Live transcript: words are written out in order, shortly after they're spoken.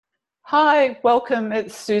Hi, welcome.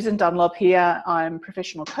 It's Susan Dunlop here. I'm a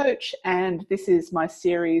professional coach, and this is my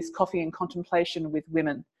series, Coffee and Contemplation with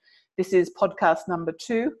Women. This is podcast number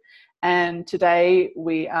 2, and today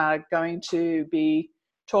we are going to be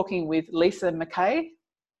talking with Lisa Mackay,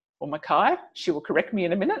 or Mackay. She will correct me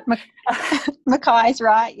in a minute. Mackay's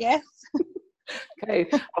right, yes. Okay,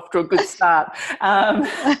 off to a good start.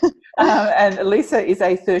 And Lisa is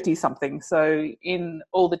a 30-something, so in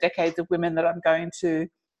all the decades of women that I'm going to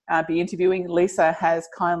be interviewing, Lisa has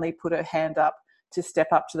kindly put her hand up to step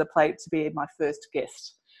up to the plate to be my first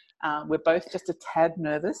guest. We're both just a tad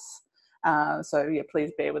nervous, so yeah,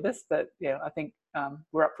 please bear with us, but yeah, I think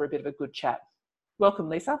we're up for a bit of a good chat. Welcome,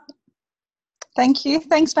 Lisa. Thank you.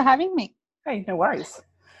 Thanks for having me. Hey, no worries.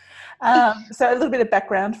 So a little bit of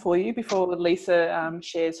background for you before Lisa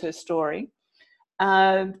shares her story.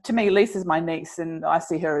 To me, Lisa's my niece, and I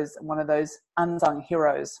see her as one of those unsung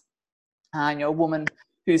heroes. A woman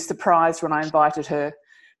who's surprised when I invited her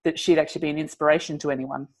that she'd actually be an inspiration to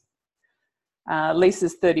anyone.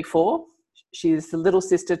 Lisa's 34. She's the little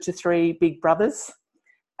sister to 3 big brothers,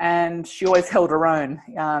 and she always held her own,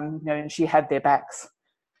 and she had their backs.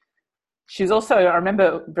 She's also, I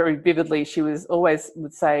remember very vividly, she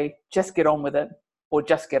would say, just get on with it, or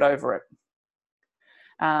just get over it.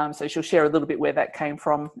 So she'll share a little bit where that came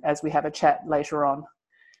from as we have a chat later on.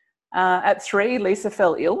 At 3, Lisa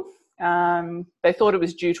fell ill. They thought it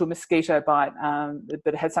was due to a mosquito bite,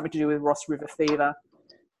 but it had something to do with Ross River fever.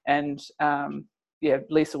 And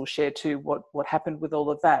Lisa will share too what happened with all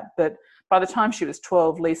of that. But by the time she was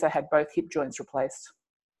 12, Lisa had both hip joints replaced.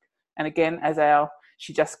 And again,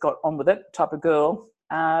 she just got on with it type of girl,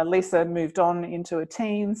 Lisa moved on into her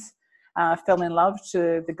teens, fell in love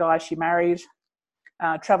to the guy she married,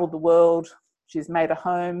 travelled the world. She's made a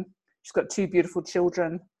home. She's got 2 beautiful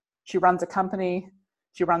children. She runs a company.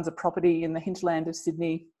 She runs a property in the hinterland of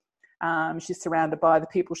Sydney. She's surrounded by the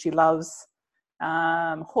people she loves,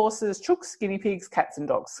 horses, chooks, guinea pigs, cats and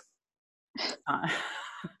dogs.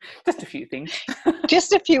 Just a few things.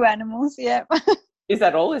 Just a few animals, yeah. Is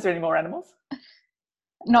that all? Is there any more animals?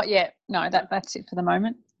 Not yet. No, that's it for the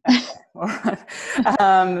moment. Okay. All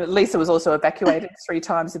right. Lisa was also evacuated 3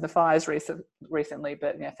 times in the fires recently,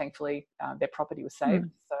 but thankfully their property was saved.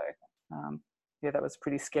 So that was a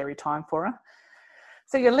pretty scary time for her.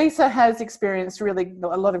 So Lisa has experienced really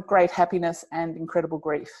a lot of great happiness and incredible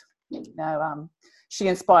grief. She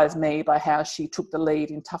inspires me by how she took the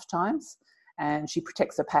lead in tough times, and she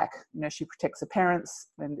protects her pack. She protects her parents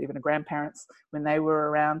and even her grandparents when they were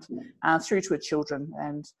around, through to her children.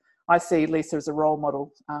 And I see Lisa as a role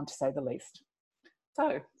model, to say the least.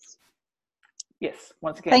 So, yes,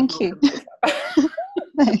 once again. Thank you.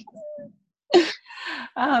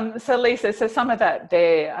 So Lisa, some of that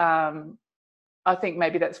there, I think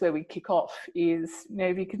maybe that's where we kick off is,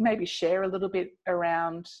 if you could maybe share a little bit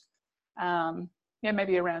around,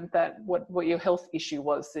 maybe around that, what your health issue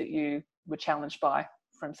was that you were challenged by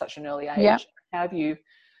from such an early age. Yeah. How have you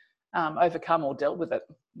overcome or dealt with it,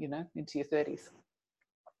 into your 30s?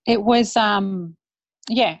 It was,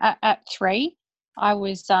 at 3, I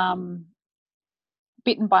was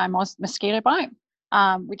bitten by a mosquito bite,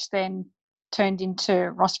 which then turned into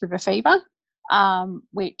Ross River fever,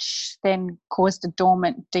 which then caused a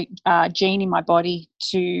dormant gene in my body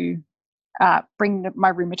to bring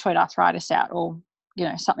my rheumatoid arthritis out, or,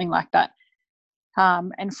 something like that.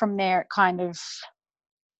 And from there, it kind of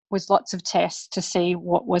was lots of tests to see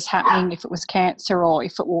what was happening, if it was cancer or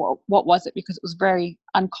what was it, because it was very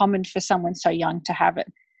uncommon for someone so young to have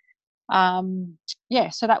it.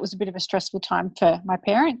 So that was a bit of a stressful time for my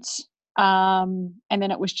parents. And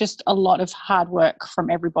then it was just a lot of hard work from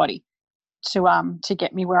everybody to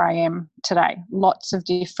get me where I am today. Lots of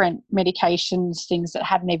different medications, things that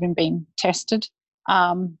hadn't even been tested.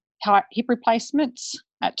 Hip replacements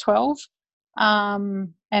at 12.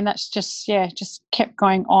 And that's just kept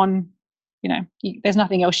going on. There's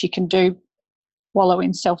nothing else you can do. Wallow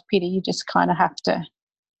in self-pity. You just kind of have to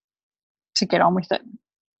get on with it.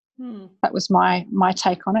 That was my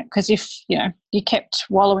take on it. Because if, you kept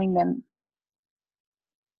wallowing, then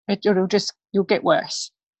you'll get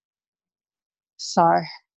worse. So,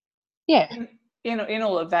 yeah. In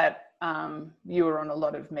all of that, you were on a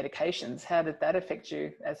lot of medications. How did that affect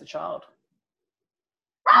you as a child?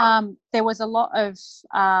 There was a lot of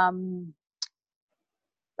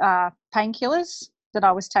painkillers that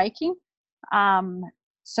I was taking.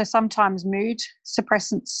 So sometimes mood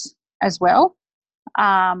suppressants as well.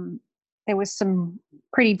 There was some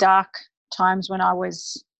pretty dark times when I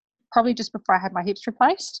was probably just before I had my hips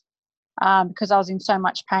replaced, because I was in so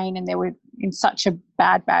much pain and they were in such a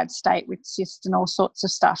bad state with cysts and all sorts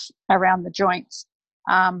of stuff around the joints.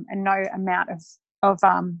 and no amount of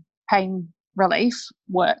pain relief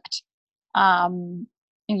worked. And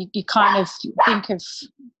you kind of think of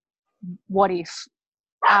what if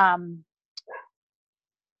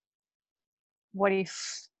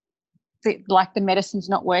the medicine's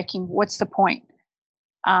not working? What's the point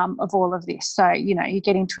of all of this? So, you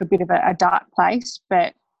get into a bit of a dark place.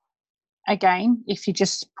 But again, if you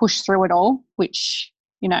just push through it all, which,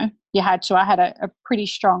 you had to, I had a pretty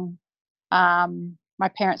strong, my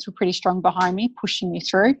parents were pretty strong behind me, pushing me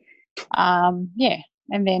through. And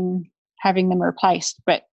then having them replaced.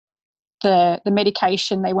 But the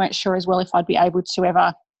medication, they weren't sure as well if I'd be able to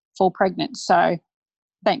ever fall pregnant. So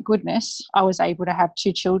thank goodness I was able to have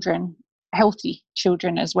 2 children, healthy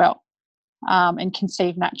children as well, and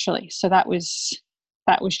conceive naturally. So that was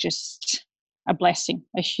just a blessing,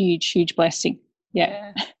 a huge, huge blessing.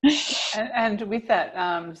 Yeah. And with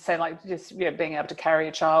that, say like just being able to carry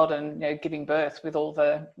a child and giving birth with all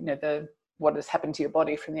the the what has happened to your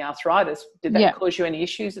body from the arthritis, did that cause you any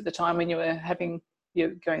issues at the time when you were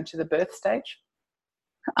going to the birth stage?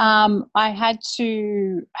 I had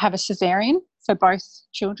to have a cesarean for both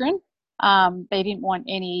children. They didn't want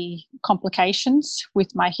any complications with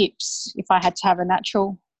my hips if I had to have a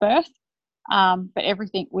natural birth. But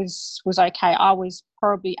everything was okay. I was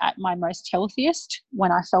probably at my most healthiest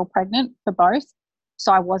when I fell pregnant for both.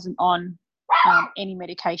 So I wasn't on any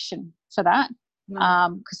medication for that.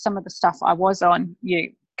 Because some of the stuff I was on,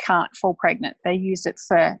 you can't fall pregnant. They use it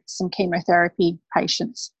for some chemotherapy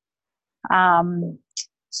patients.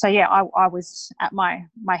 So I was at my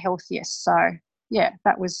healthiest. So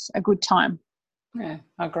that was a good time. Yeah.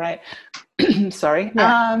 Oh, great. Sorry.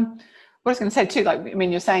 Yeah. What I was going to say too,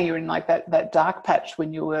 you're saying you're in like that dark patch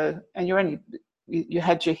when you were, and you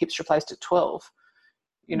had your hips replaced at 12.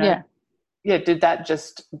 Did that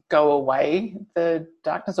just go away, the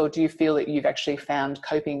darkness, or do you feel that you've actually found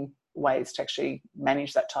coping ways to actually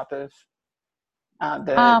manage that type of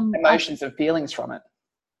the emotions and feelings from it?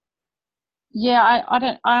 Yeah,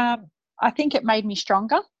 I think it made me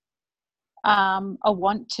stronger. I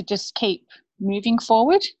want to just keep moving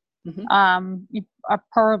forward. Mm-hmm. I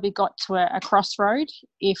probably got to a crossroad.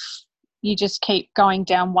 If you just keep going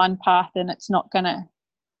down one path and it's not going to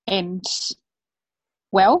end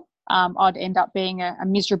well, I'd end up being a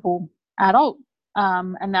miserable adult.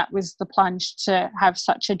 And that was the plunge to have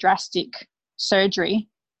such a drastic surgery,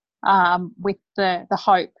 with the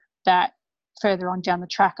hope that further on down the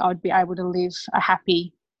track I would be able to live a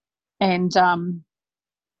happy and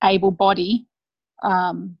able body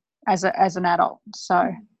as an adult.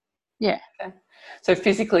 So, yeah. Okay. So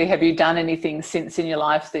physically, have you done anything since in your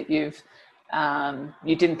life that you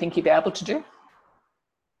didn't think you'd be able to do?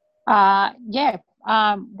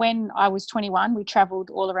 When I was 21, we travelled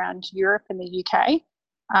all around Europe and the UK.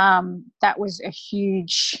 That was a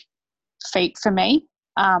huge feat for me,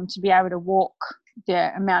 to be able to walk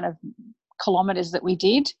the amount of kilometres that we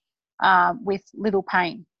did with little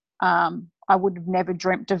pain. I would have never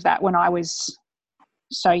dreamt of that when I was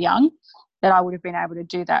so young, that I would have been able to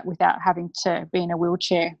do that without having to be in a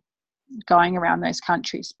wheelchair going around those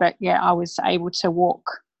countries. But I was able to walk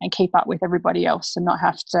and keep up with everybody else and not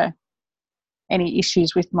have any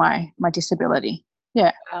issues with my disability.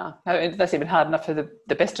 Yeah. That's even hard enough for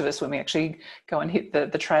the best of us when we actually go and hit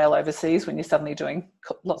the trail overseas, when you're suddenly doing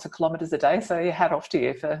lots of kilometres a day. So your hat off to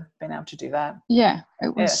you for being able to do that. Yeah,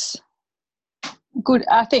 it was good.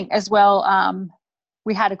 I think as well,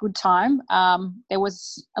 we had a good time. There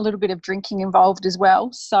was a little bit of drinking involved as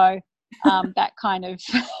well. So that kind of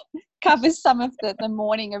covers some of the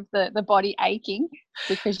morning of the body aching,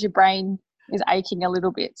 because your brain is aching a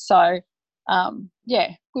little bit. So,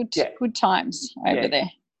 good times over there.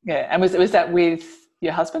 Yeah. And was that with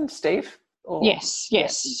your husband, Steve? Or?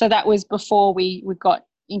 Yes. So that was before we got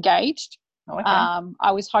engaged. Oh, okay.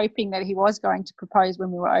 I was hoping that he was going to propose when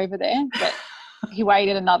we were over there, but he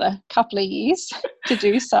waited another couple of years to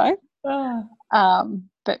do so.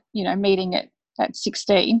 But, meeting at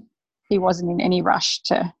 16, he wasn't in any rush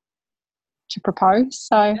to propose.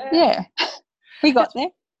 So, we got there.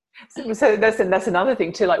 So that's another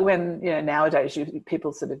thing too. Like when, nowadays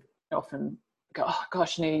people sort of often go, oh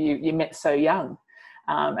gosh, you met so young,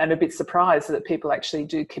 and a bit surprised that people actually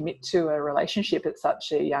do commit to a relationship at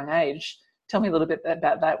such a young age. Tell me a little bit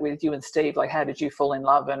about that with you and Steve. Like, how did you fall in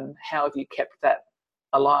love and how have you kept that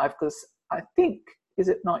alive? Because I think, is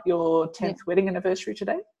it not your 10th wedding anniversary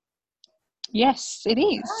today? Yes, it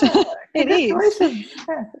is. It is.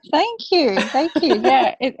 Yeah. Thank you.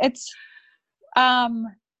 Yeah,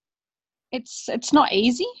 it's not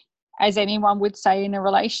easy, as anyone would say in a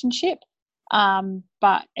relationship.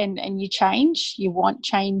 But you change. You want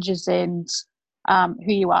changes, and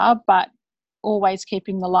who you are, but always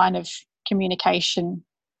keeping the line of communication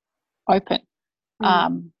open.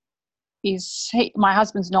 My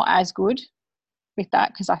husband's not as good with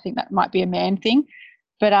that, because I think that might be a man thing.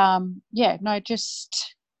 But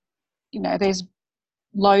just, there's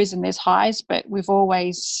lows and there's highs, but we've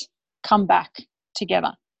always come back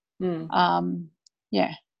together. And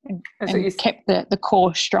kept the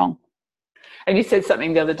core strong. And you said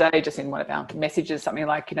something the other day, just in one of our messages, something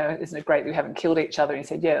like, isn't it great that we haven't killed each other? And you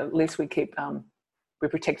said, yeah, at least we keep, we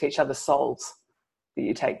protect each other's souls. That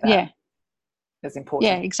you take that. Yeah. As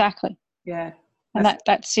important. Yeah, exactly. Yeah. And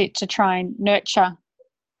that's it, to try and nurture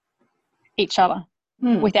each other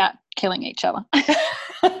without killing each other.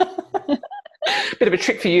 Bit of a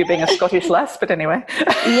trick for you being a Scottish lass, but anyway.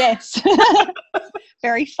 Yes.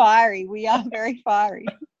 Very fiery. We are very fiery.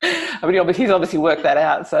 I mean, he's obviously worked that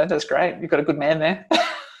out, so that's great. You've got a good man there.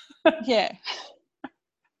 Yeah.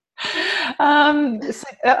 So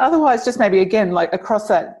otherwise, just maybe again, like across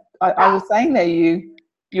that, I was saying there,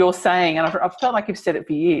 you're saying, and I've felt like you've said it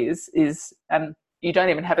for years, is you don't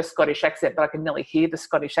even have a Scottish accent, but I can nearly hear the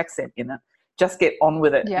Scottish accent in it. Just get on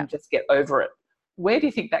with it and just get over it. Where do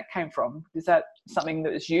you think that came from? Is that something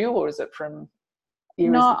that was you, or is it from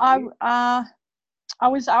eras? No, I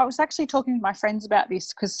was actually talking to my friends about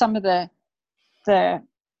this, because some of the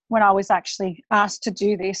when I was actually asked to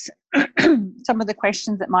do this, some of the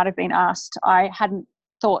questions that might have been asked, I hadn't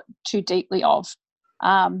thought too deeply of.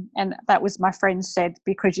 And that was, my friend said,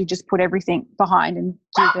 because you just put everything behind and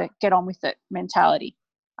do the get on with it mentality.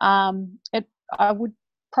 I would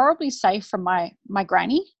probably say from my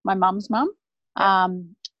granny, my mum's mum.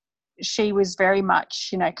 She was very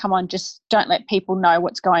much, come on, just don't let people know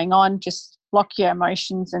what's going on. Just block your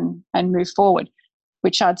emotions and move forward,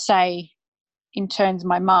 which I'd say in turns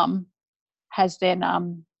my mum has then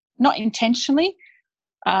not intentionally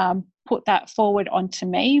put that forward onto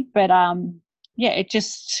me, but it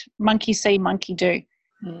just monkey see, monkey do.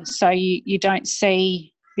 So you don't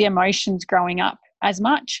see the emotions growing up as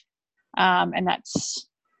much, and that's,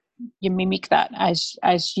 you mimic that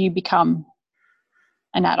as you become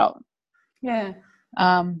an adult. Yeah.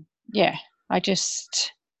 I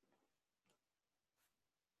just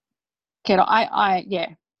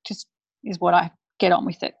just is what I get on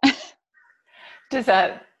with it.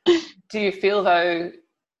 Do you feel though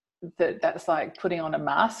that's like putting on a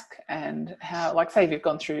mask, and how, like, say you've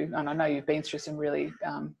gone through, and I know you've been through some really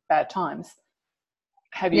bad times,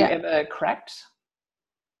 have you ever cracked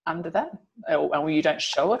under that, or you don't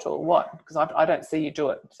show it, or what? Because I don't see you do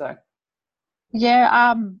it. So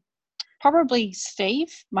probably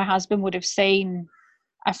Steve, my husband, would have seen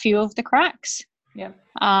a few of the cracks. Yeah.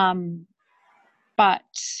 But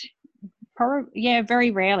probably,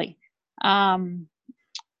 very rarely.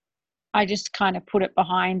 I just kind of put it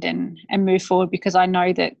behind and move forward, because I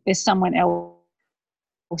know that there's someone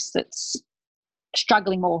else that's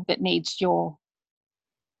struggling more, that needs you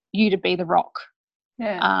to be the rock.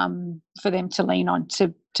 Yeah. For them to lean on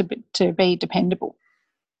to be dependable.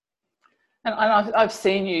 And I've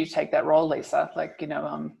seen you take that role, Lisa. Like,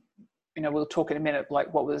 we'll talk in a minute,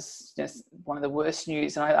 like what was just one of the worst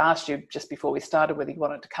news. And I asked you just before we started whether you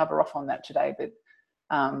wanted to cover off on that today, but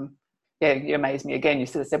you amazed me again. You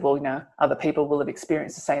sort of said, well, other people will have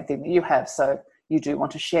experienced the same thing that you have, so you do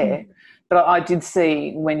want to share. Mm-hmm. But I did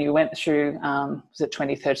see when you went through, was it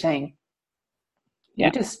 2013? Yeah.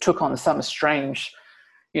 You just took on some strange,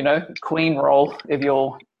 queen role of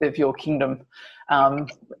your kingdom,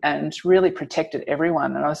 and really protected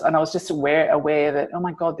everyone. And I was just aware that, oh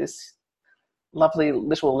my God, this lovely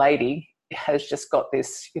little lady has just got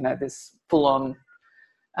this, this full on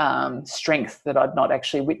strength that I'd not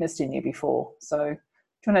actually witnessed in you before. So do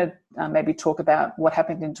you want to maybe talk about what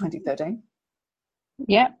happened in 2013?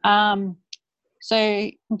 Yeah. So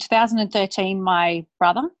in 2013, my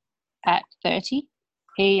brother at 30,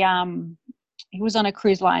 he was on a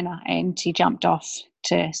cruise liner and he jumped off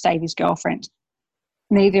to save his girlfriend.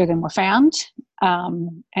 Neither of them were found,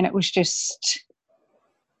 and it was just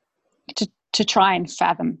to try and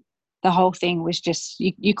fathom the whole thing was just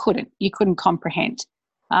you couldn't comprehend.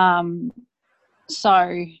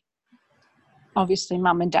 So obviously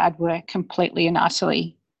Mum and Dad were completely and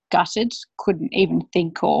utterly gutted, couldn't even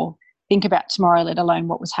think about tomorrow, let alone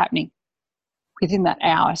what was happening within that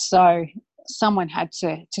hour. So someone had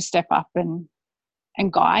to step up and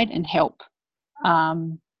guide and help.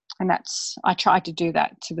 And I tried to do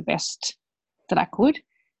that to the best that I could,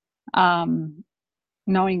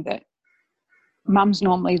 knowing that Mum's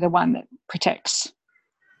normally the one that protects.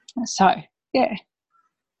 So, yeah.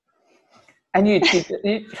 And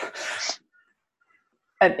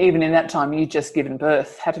and even in that time, you'd just given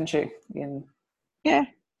birth, hadn't you? Yeah.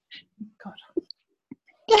 God.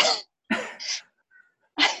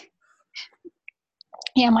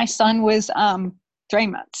 Yeah, my son was 3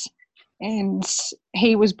 months, and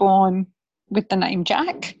he was born with the name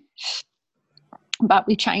Jack, but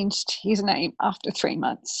we changed his name after 3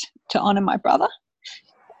 months to honour my brother,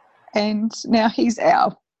 and now he's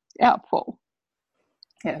our Paul.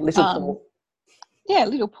 Yeah, little Paul. Yeah,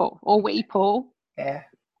 little Paul, or wee Paul. Yeah.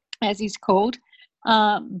 As he's called.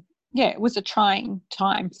 It was a trying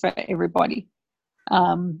time for everybody.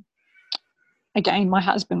 Again, my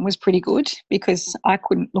husband was pretty good because I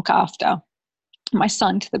couldn't look after my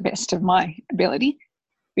son to the best of my ability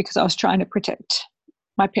because I was trying to protect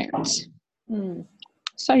my parents.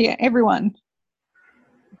 So, yeah, everyone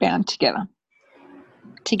bound together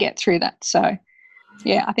to get through that. So,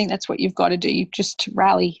 yeah, I think that's what you've got to do. You just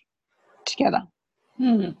rally together.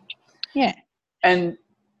 Yeah. And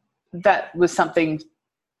that was something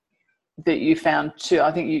that you found too.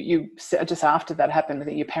 I think you just after that happened, I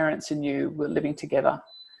think your parents and you were living together.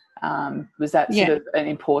 Was that sort of an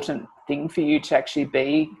important thing for you to actually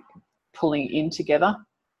be pulling in together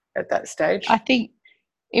at that stage? I think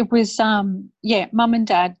it was, Mum and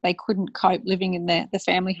Dad, they couldn't cope living in the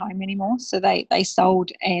family home anymore, so they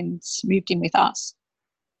sold and moved in with us.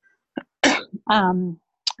 And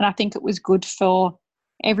I think it was good for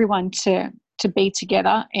everyone to be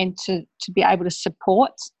together and to be able to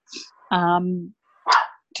support,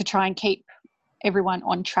 to try and keep everyone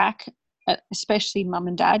on track, especially Mum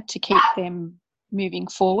and Dad, to keep them moving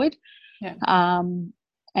forward. Yeah.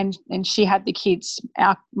 And she had the kids,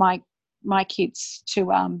 my kids,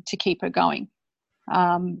 to keep her going,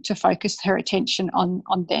 to focus her attention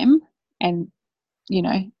on them and, you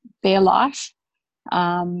know, their life,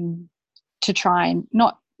 to try and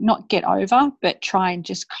not get over, but try and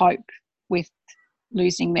just cope with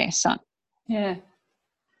losing their son. Yeah.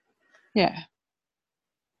 Yeah.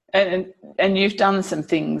 And you've done some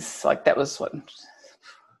things like that was what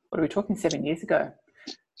are we talking, 7 years ago?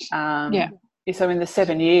 So in the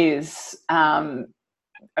 7 years, I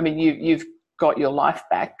mean, you've got your life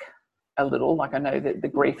back a little. Like I know that the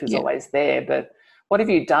grief is always there, but what have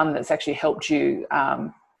you done that's actually helped you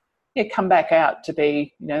come back out to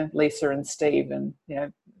be, you know, Lisa and Steve and, you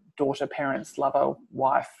know, daughter, parents, lover,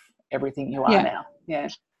 wife, everything you are now? Yeah.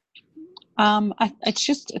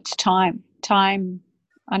 It's time.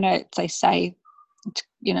 I know they say,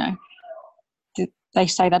 you know, they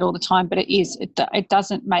say that all the time, but it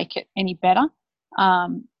doesn't make it any better.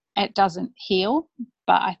 It doesn't heal,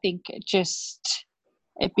 but I think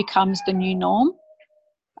it becomes the new norm.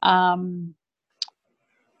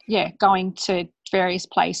 Going to various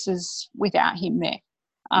places without him there.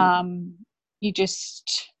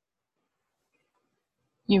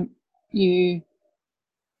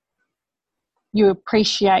 You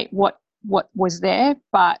appreciate what was there,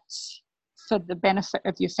 but for the benefit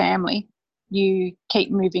of your family, you keep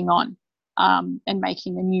moving on, and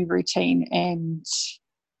making a new routine and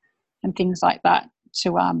things like that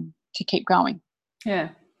to keep going. Yeah,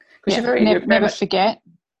 because never forget.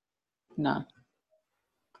 No,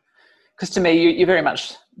 because to me, you're very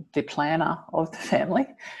much the planner of the family.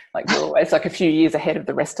 Like you're always like a few years ahead of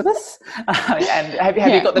the rest of us. And have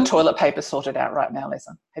you got the toilet paper sorted out right now,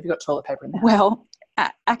 Lisa? Have you got toilet paper in the house? Well,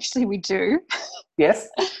 actually, we do. Yes.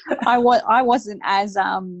 I wasn't as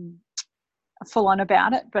full on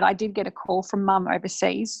about it, but I did get a call from Mum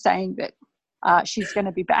overseas saying that she's going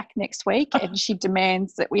to be back next week, and she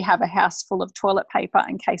demands that we have a house full of toilet paper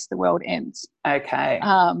in case the world ends. Okay.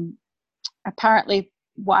 Apparently,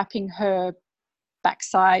 wiping her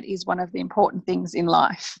backside is one of the important things in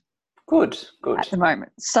life. Good. At the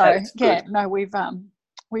moment. So we've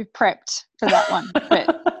prepped for that one.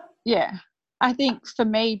 But yeah, I think for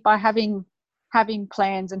me, by having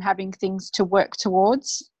plans and having things to work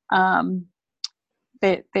towards,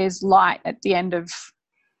 there's light at the end of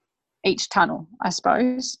each tunnel, I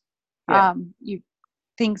suppose. Yeah.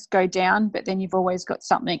 Things go down, but then you've always got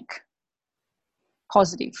something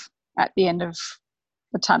positive at the end of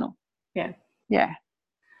the tunnel. Yeah. Yeah.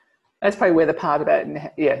 That's probably where the part about,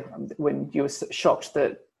 when you were shocked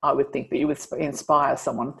that I would think that you would inspire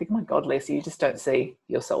someone. I think, oh my God, Lisa, you just don't see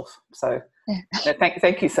yourself. So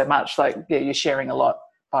thank you so much. Like, you're sharing a lot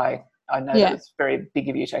I know that it's very big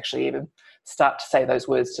of you to actually even start to say those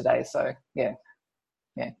words today. So yeah,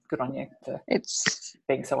 good on you for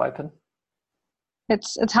being so open.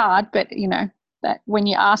 It's hard, but you know, that when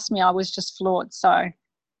you asked me, I was just floored. So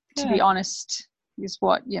to be honest is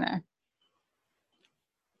what, you know.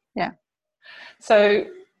 Yeah. So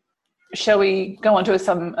shall we go on to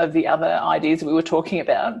some of the other ideas we were talking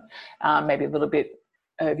about? Maybe a little bit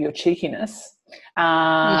of your cheekiness.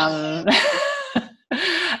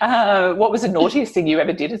 What was the naughtiest thing you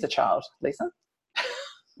ever did as a child, Lisa?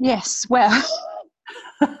 Yes, well,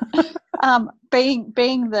 being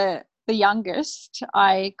the youngest,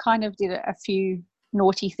 I kind of did a few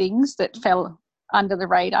naughty things that fell under the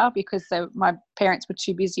radar because my parents were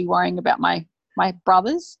too busy worrying about my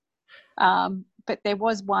brothers. But there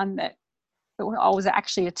was one that I was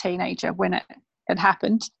actually a teenager when it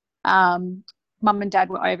happened. Mum and Dad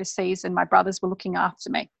were overseas and my brothers were looking after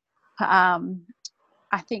me. I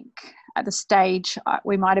think at the stage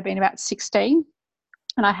we might have been about 16,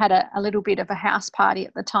 and I had a little bit of a house party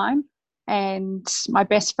at the time, and my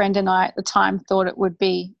best friend and I at the time thought it would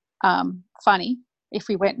be funny if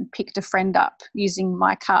we went and picked a friend up using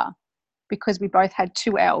my car, because we both had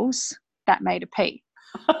two L's that made a P.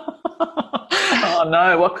 Oh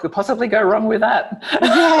no, what could possibly go wrong with that?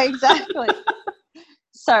 Yeah, exactly.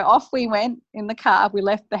 So off we went in the car. We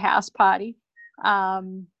left the house party,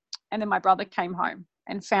 and then my brother came home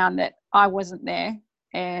and found that I wasn't there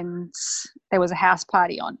and there was a house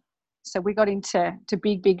party on. So we got into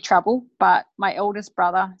big trouble, but my eldest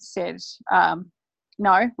brother said,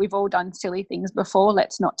 no, we've all done silly things before.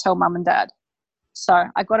 Let's not tell Mum and Dad. So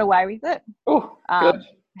I got away with it. Oh, good.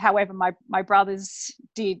 However, my brothers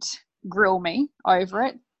did grill me over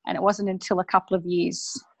it, and it wasn't until a couple of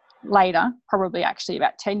years later, probably actually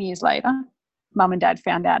about 10 years later, Mum and Dad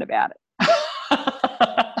found out about it.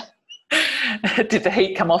 Did the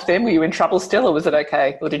heat come off then? Were you in trouble still, or was it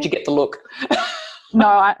okay? Or did you get the look? No,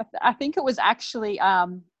 I think it was actually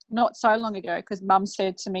not so long ago, because Mum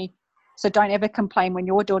said to me, so don't ever complain when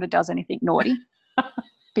your daughter does anything naughty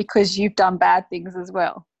because you've done bad things as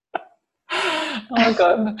well. Oh,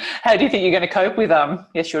 God. How do you think you're going to cope with,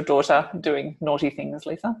 your daughter doing naughty things,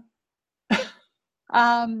 Lisa?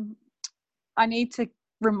 I need to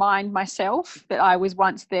remind myself that I was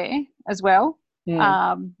once there as well.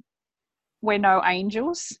 We're no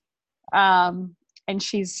angels. And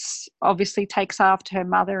she's obviously takes after her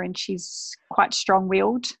mother, and she's quite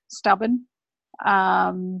strong-willed, stubborn.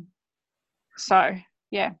 So,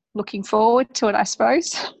 yeah, looking forward to it, I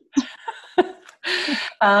suppose.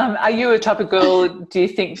 Are you a type of girl, do you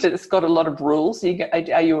think that it's got a lot of rules?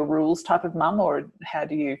 Are you a rules type of mum, or how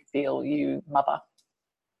do you feel you mother?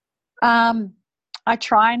 I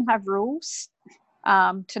try and have rules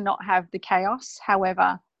to not have the chaos.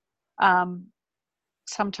 However,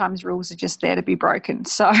 sometimes rules are just there to be broken.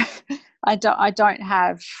 So I don't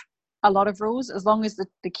have a lot of rules, as long as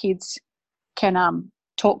the kids can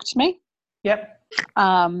talk to me. Yep.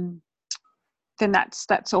 Then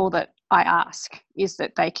that's all that I ask, is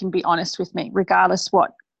that they can be honest with me, regardless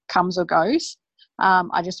what comes or goes.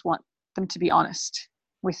 I just want them to be honest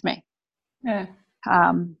with me. Yeah.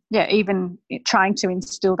 Even trying to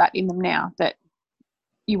instill that in them now, that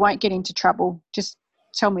you won't get into trouble. Just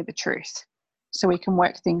tell me the truth so we can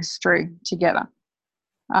work things through together.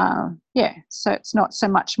 So it's not so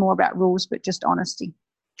much more about rules, but just honesty.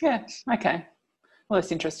 Yeah. Okay. Well,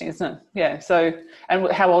 that's interesting, isn't it? Yeah. So,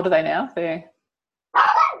 and how old are they now? They're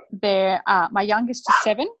my youngest is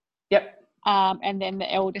 7. Yep. And then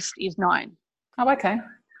the eldest is 9. Oh, okay.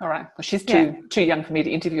 All right. Well, she's too young for me to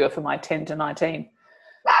interview her for my 10 to 19.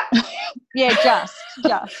 Yeah, just.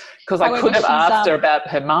 Because I could have asked her about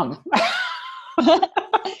her mum.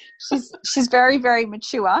 She's very, very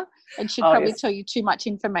mature, and she'd probably tell you too much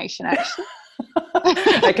information, actually.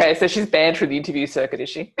 Okay, so she's banned from the interview circuit, is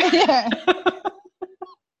she? Yeah.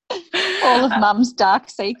 All of Mum's dark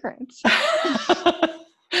secrets.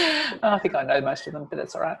 I think I know most of them, but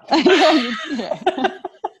that's all right. Yeah.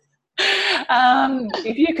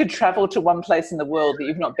 If you could travel to one place in the world that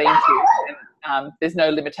you've not been to, and there's no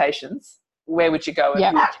limitations, where would you go and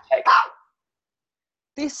who would you take?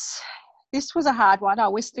 This was a hard one. I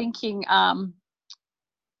was thinking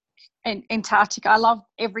Antarctica. I love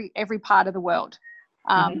every part of the world,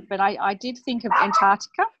 but I did think of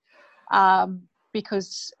Antarctica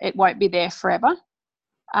because it won't be there forever.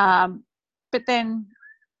 But then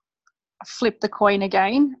flip the coin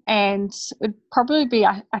again, and it'd probably be,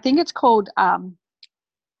 I think it's called Latvia,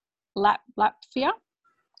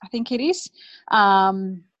 I think it is,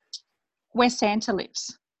 where Santa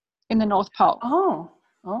lives in the North Pole. Oh.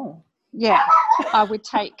 Yeah, I would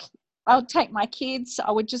take my kids.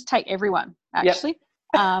 I would just take everyone, actually.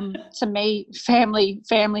 Yep. To me, family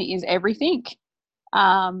is everything.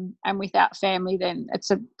 And without family, then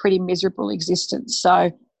it's a pretty miserable existence.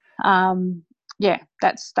 So,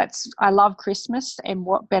 that's. I love Christmas, and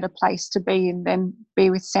what better place to be in than be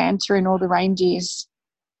with Santa and all the reindeers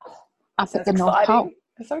up at the North Pole.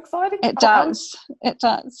 It's so exciting. It does.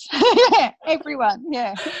 Yeah, everyone,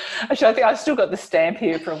 yeah. Actually, I think I've still got the stamp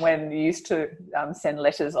here from when you used to send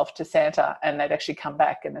letters off to Santa, and they'd actually come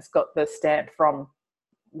back and it's got the stamp from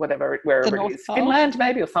wherever it is, Finland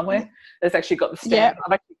maybe or somewhere. It's actually got the stamp.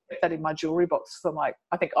 I've actually kept that in my jewellery box. So I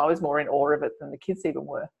think I was more in awe of it than the kids even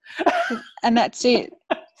were. And that's it.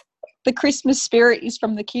 The Christmas spirit is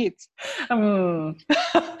from the kids. From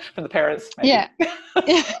the parents, maybe. Yeah.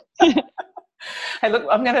 Hey, look,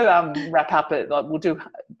 I'm going to wrap up it. We'll do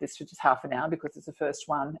this for just half an hour because it's the first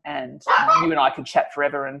one, and you and I can chat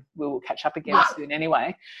forever, and we will catch up again soon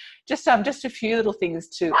anyway. Just a few little things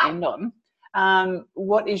to end on.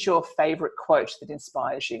 What is your favourite quote that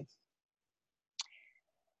inspires you?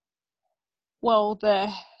 Well,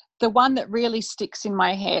 the one that really sticks in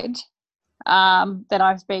my head, that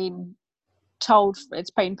I've been told,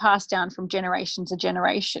 it's been passed down from generation to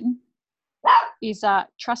generation, is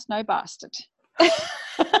trust no bastard.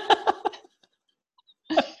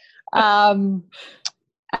 And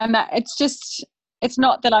that it's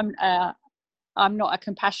not that I'm not a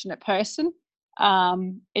compassionate person.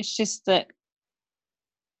 It's just that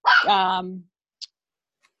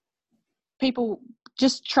people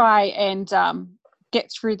just try and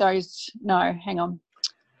get through those. No, hang on.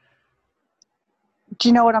 Do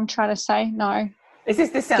you know what I'm trying to say? No.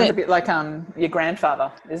 This sounds a bit like your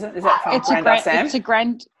grandfather, is it? Is that from Grandad Sam?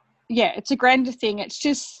 It's a grander thing. It's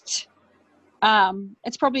just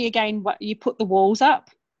it's probably again what you put the walls up,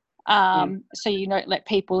 so you don't let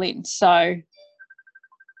people in. So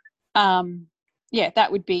that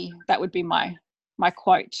would be my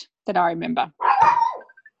quote that I remember.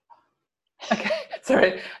 Okay,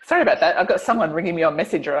 sorry about that. I've got someone ringing me on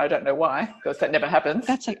Messenger. I don't know why, because that never happens.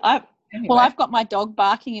 That's anyway. Well, I've got my dog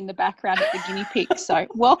barking in the background at the guinea pig. So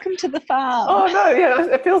welcome to the farm. Oh no, yeah,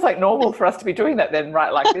 it feels like normal for us to be doing that then,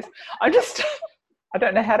 right? Like this. I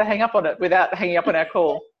don't know how to hang up on it without hanging up on our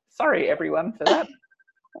call. Sorry, everyone, for that.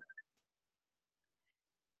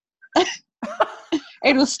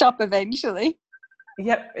 It'll stop eventually.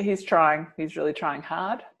 Yep, he's trying. He's really trying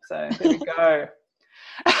hard. So there we go.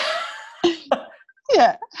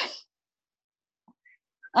 Yeah.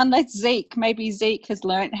 Unless maybe Zeke has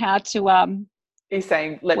learnt how to he's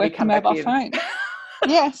saying, let me come back in. Phone.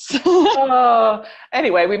 Yes.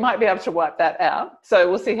 Anyway, we might be able to wipe that out. So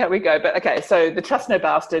we'll see how we go. But okay, so the trust no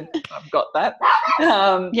bastard, I've got that.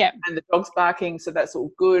 And the dog's barking, so that's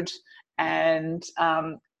all good. And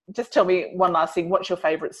just tell me one last thing. What's your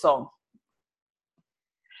favourite song?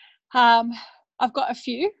 I've got a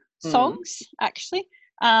few songs actually.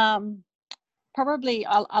 Probably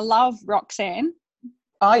I love Roxanne.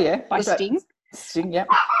 Oh yeah, by Sting. Sting, yeah.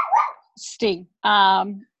 Sting.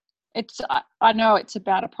 It's I know it's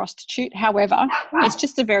about a prostitute. However, it's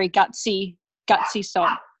just a very gutsy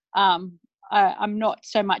song. I'm not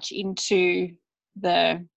so much into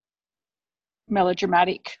the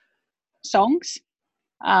melodramatic songs.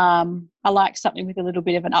 I like something with a little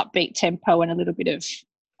bit of an upbeat tempo and a little bit of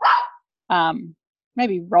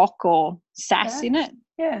maybe rock or sass in it.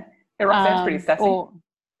 Yeah. Roxanne's pretty sassy.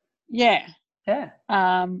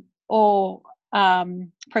 Or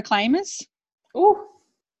Proclaimers. Oh,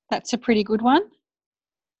 that's a pretty good one.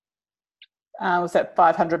 Was that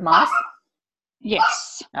 500 Miles?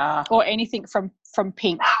 Yes. Or anything from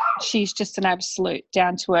Pink. She's just an absolute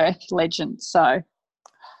down-to-earth legend. So, well,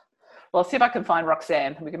 I'll see if I can find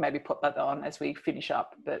Roxanne. We can maybe put that on as we finish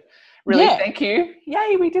up. But really, thank you.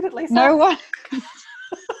 Yay, we did it, Lisa. No one.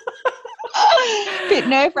 Bit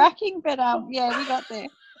nerve-wracking, but we got there.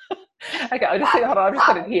 Okay, I've just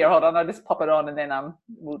got it here. Hold on, I'll just pop it on and then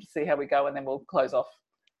we'll just see how we go and then we'll close off.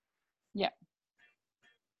 Yeah.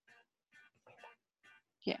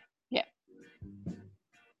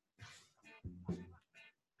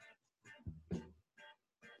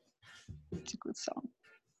 It's a good song.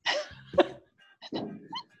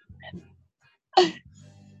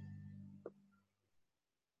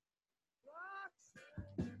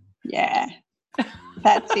 Yeah,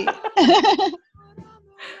 that's it.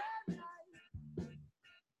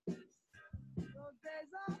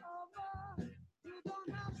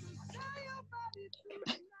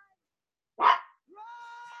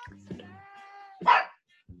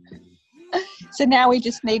 So now we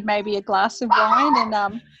just need maybe a glass of wine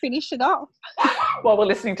and finish it off. While we're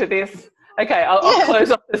listening to this. Okay, I'll close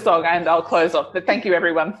off the song and I'll close off. But thank you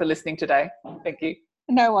everyone for listening today. Thank you.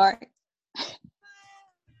 No worries.